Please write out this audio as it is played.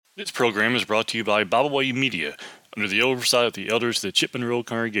This program is brought to you by Bible Way Media, under the oversight of the elders of the Chipman Road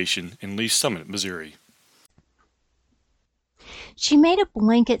Congregation in Lee Summit, Missouri. She made a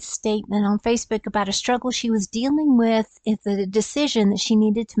blanket statement on Facebook about a struggle she was dealing with the decision that she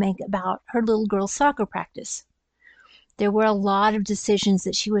needed to make about her little girl's soccer practice. There were a lot of decisions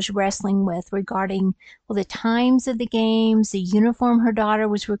that she was wrestling with regarding, well, the times of the games, the uniform her daughter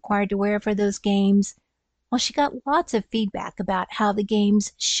was required to wear for those games. Well, she got lots of feedback about how the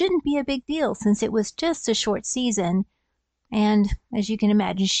games shouldn't be a big deal since it was just a short season. And as you can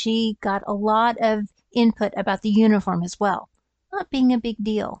imagine, she got a lot of input about the uniform as well, not being a big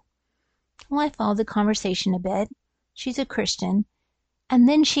deal. Well, I followed the conversation a bit. She's a Christian. And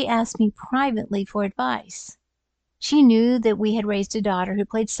then she asked me privately for advice. She knew that we had raised a daughter who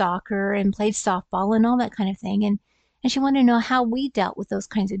played soccer and played softball and all that kind of thing. And she wanted to know how we dealt with those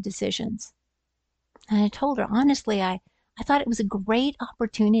kinds of decisions. And I told her, honestly, I thought it was a great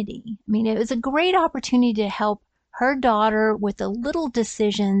opportunity. I mean, it was a great opportunity to help her daughter with the little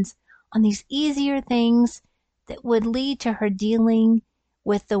decisions on these easier things that would lead to her dealing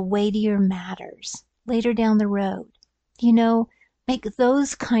with the weightier matters later down the road. You know, make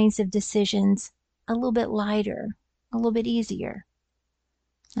those kinds of decisions a little bit lighter, a little bit easier.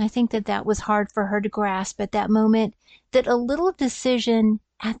 I think that was hard for her to grasp at that moment, that a little decision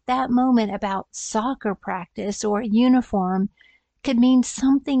at that moment about soccer practice or a uniform could mean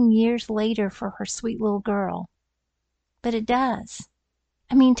something years later for her sweet little girl. But it does.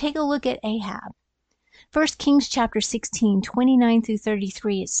 I mean, take a look at Ahab. 1 Kings chapter 16, 29 through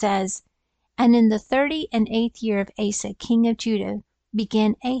 33, it says, "And in the 38th year of Asa, king of Judah,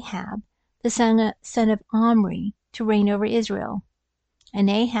 began Ahab, the son of Omri, to reign over Israel. And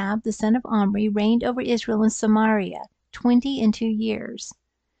Ahab, the son of Omri, reigned over Israel in Samaria 22 years.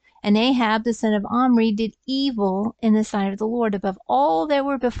 And Ahab, the son of Omri, did evil in the sight of the Lord above all that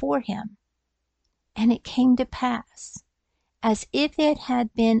were before him. And it came to pass, as if it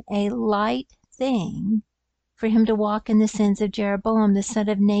had been a light thing for him to walk in the sins of Jeroboam, the son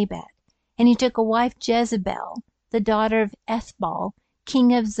of Nebat. And he took a wife, Jezebel, the daughter of Ethbaal,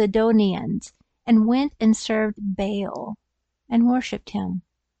 king of Zidonians, and went and served Baal and worshipped him.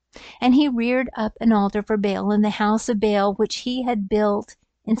 And he reared up an altar for Baal in the house of Baal, which he had built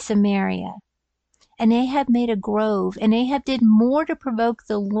in Samaria. And Ahab made a grove, and Ahab did more to provoke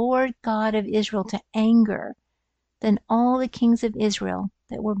the Lord God of Israel to anger than all the kings of Israel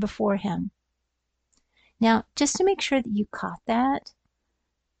that were before him." Now, just to make sure that you caught that,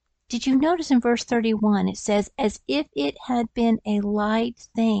 did you notice in verse 31 it says, as if it had been a light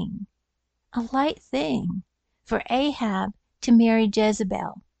thing for Ahab to marry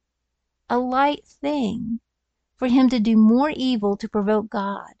Jezebel, a light thing for him to do more evil to provoke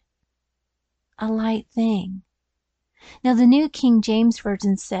God, a light thing. Now, the New King James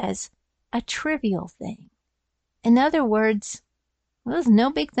Version says, a trivial thing. In other words, it was no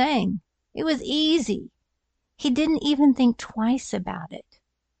big thing. It was easy. He didn't even think twice about it.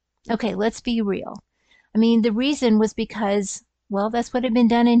 Okay, let's be real. I mean, the reason was because, well, that's what had been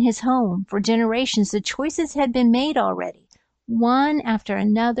done in his home for generations. The choices had been made already, one after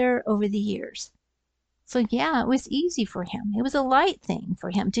another over the years. So yeah, it was easy for him. It was a light thing for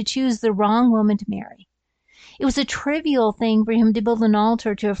him to choose the wrong woman to marry. It was a trivial thing for him to build an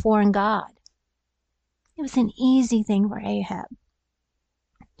altar to a foreign god. It was an easy thing for Ahab.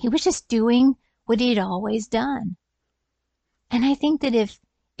 He was just doing what he'd always done. And I think that if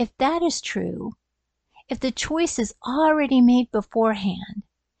that is true, if the choice is already made beforehand,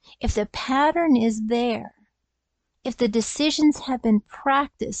 if the pattern is there, if the decisions have been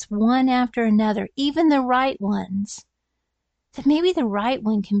practiced one after another, even the right ones, then maybe the right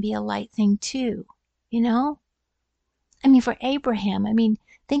one can be a light thing too, you know? I mean, for Abraham,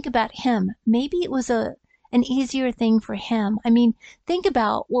 think about him. Maybe it was an easier thing for him. I mean, think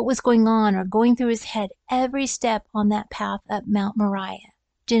about what was going on or going through his head every step on that path up Mount Moriah,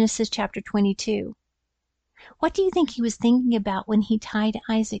 Genesis chapter 22. What do you think he was thinking about when he tied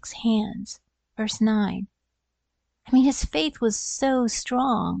Isaac's hands? Verse 9. I mean, his faith was so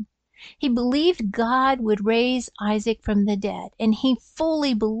strong. He believed God would raise Isaac from the dead, and he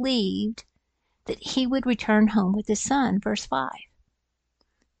fully believed that he would return home with his son, verse 5.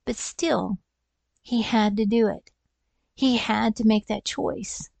 But still, he had to do it. He had to make that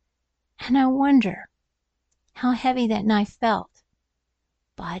choice. And I wonder how heavy that knife felt.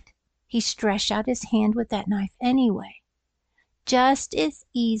 But he stretched out his hand with that knife anyway. Just as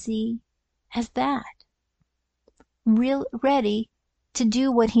easy as that. Ready to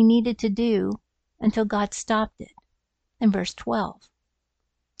do what he needed to do until God stopped it. In verse 12,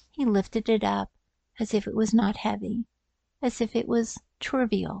 he lifted it up as if it was not heavy, as if it was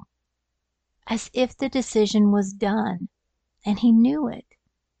trivial, as if the decision was done, and he knew it,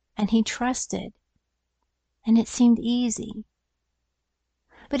 and he trusted, and it seemed easy.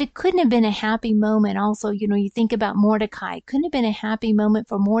 But it couldn't have been a happy moment also. You think about Mordecai. It couldn't have been a happy moment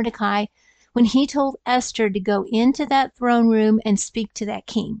for Mordecai when he told Esther to go into that throne room and speak to that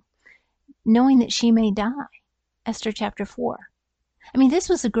king, knowing that she may die. Esther chapter 4. I mean, this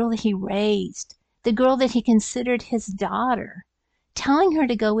was the girl that he raised, the girl that he considered his daughter. Telling her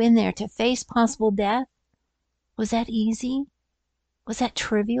to go in there to face possible death, was that easy? Was that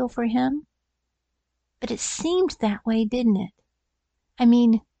trivial for him? But it seemed that way, didn't it? I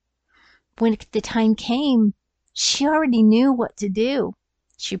mean, when the time came, she already knew what to do.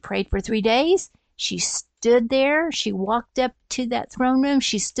 She prayed for 3 days. She stood there. She walked up to that throne room.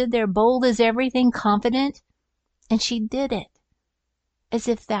 She stood there bold as everything, confident, and she did it as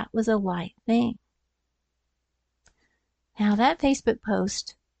if that was a light thing. Now, that Facebook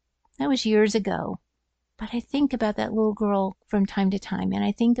post, that was years ago, but I think about that little girl from time to time, and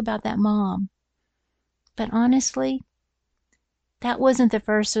I think about that mom. But honestly, that wasn't the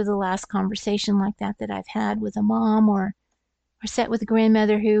first or the last conversation like that I've had with a mom or sat with a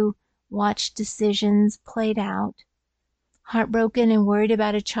grandmother who watched decisions played out, heartbroken and worried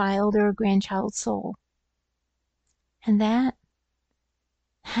about a child or a grandchild's soul. And that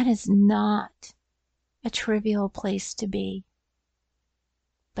is not a trivial place to be.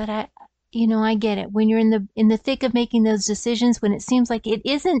 But I get it. When you're in the thick of making those decisions, when it seems like it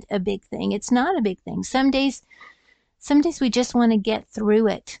isn't a big thing, it's not a big thing. Some days we just want to get through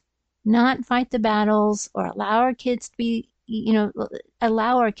it, not fight the battles or allow our kids to be in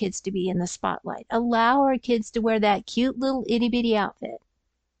the spotlight. Allow our kids to wear that cute little itty bitty outfit.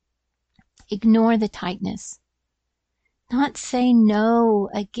 Ignore the tightness. Not say no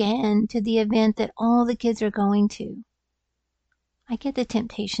again to the event that all the kids are going to. I get the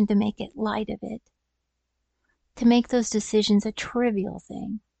temptation to make it light of it, to make those decisions a trivial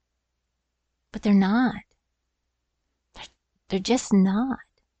thing. But they're not. They're just not.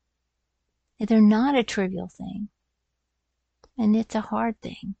 They're not a trivial thing. And it's a hard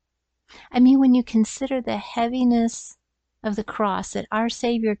thing. I mean, when you consider the heaviness of the cross that our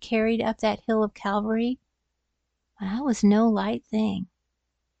Savior carried up that hill of Calvary, that was no light thing.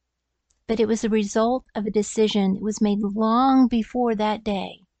 But it was the result of a decision that was made long before that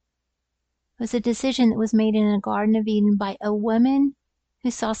day. It was a decision that was made in a Garden of Eden by a woman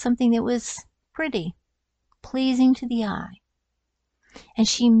who saw something that was pretty, pleasing to the eye. And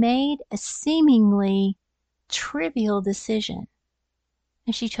she made a seemingly trivial decision.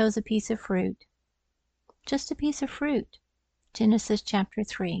 And she chose a piece of fruit. Just a piece of fruit. Genesis chapter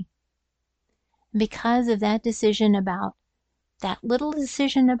 3. Because of that decision that little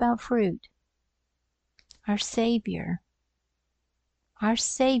decision about fruit, our Savior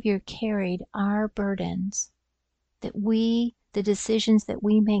carried our burdens, the decisions that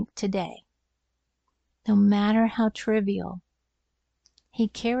we make today, no matter how trivial, He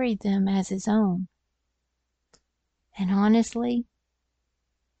carried them as His own. And honestly,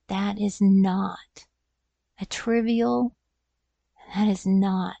 that is not a trivial, that is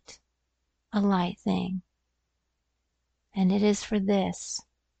not a light thing. And it is for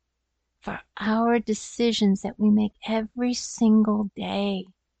our decisions that we make every single day,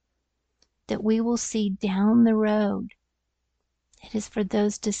 that we will see down the road. It is for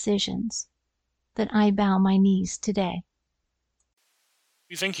those decisions that I bow my knees today.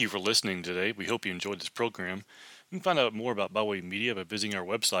 We thank you for listening today. We hope you enjoyed this program. You can find out more about Byway Media by visiting our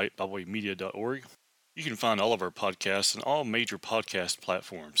website, bywaymedia.org. You can find all of our podcasts on all major podcast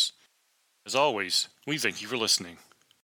platforms. As always, we thank you for listening.